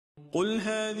قل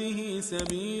هذه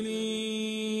سبيلي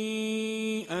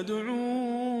أدعو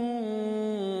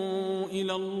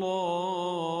إلى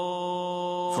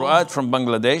الله. Fuad from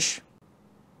Bangladesh.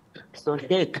 So,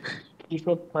 Sheikh, if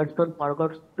a person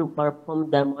forgets to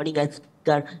perform the morning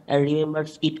athkaar and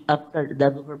remembers it after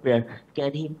the dhuhr prayer,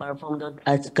 can he perform the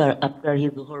athkaar after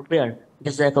his dhuhr prayer?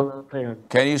 Jazakallahu khairan.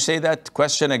 Can you say that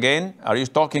question again? Are you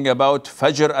talking about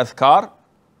Fajr athkaar?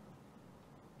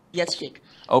 Yes, Sheikh.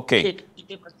 Okay. Sheikh,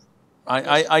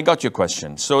 I got your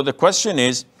question. So the question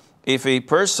is, if a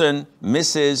person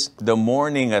misses the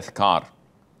morning athkaar,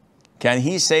 can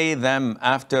he say them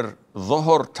after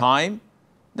dhuhr time?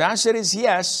 The answer is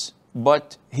yes,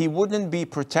 but he wouldn't be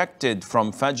protected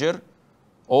from Fajr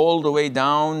all the way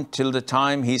down till the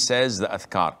time he says the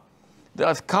athkaar. The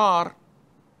athkaar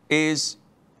is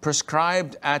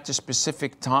prescribed at a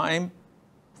specific time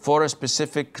for a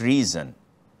specific reason.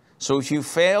 So if you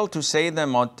fail to say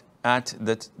them at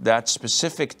that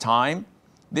specific time,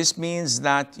 this means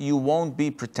that you won't be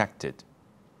protected.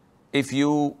 If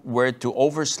you were to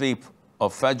oversleep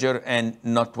of Fajr and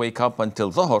not wake up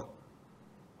until Dhuhr,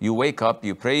 you wake up,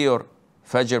 you pray your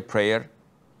Fajr prayer,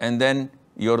 and then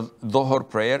your Dhuhr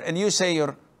prayer, and you say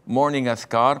your morning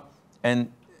athkar,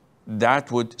 and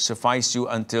that would suffice you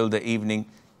until the evening,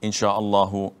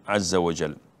 insha'Allah Azza wa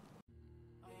Jal.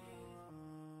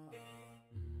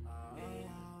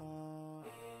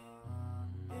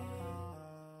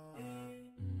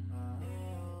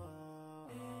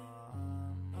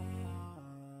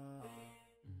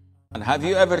 And have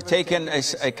you ever taken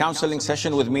a counseling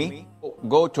session with me?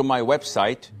 Go to my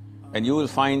website and you will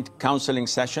find counseling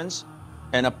sessions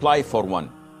and apply for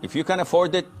one. If you can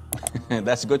afford it,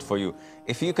 that's good for you.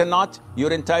 If you cannot,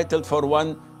 you're entitled for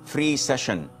one free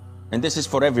session. And this is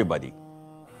for everybody.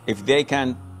 If they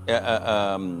can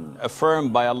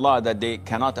affirm by Allah that they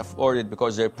cannot afford it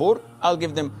because they're poor, I'll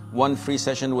give them one free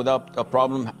session without a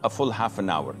problem, a full half an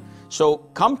hour. So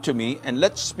come to me and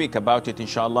let's speak about it,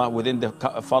 inshallah, within the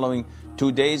following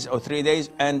 2 days or 3 days.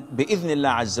 And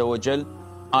bi'idhnillah azza wa jal,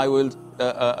 I will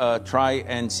try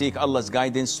and seek Allah's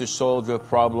guidance to solve your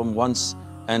problem once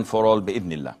and for all,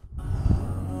 bi'idhnillah.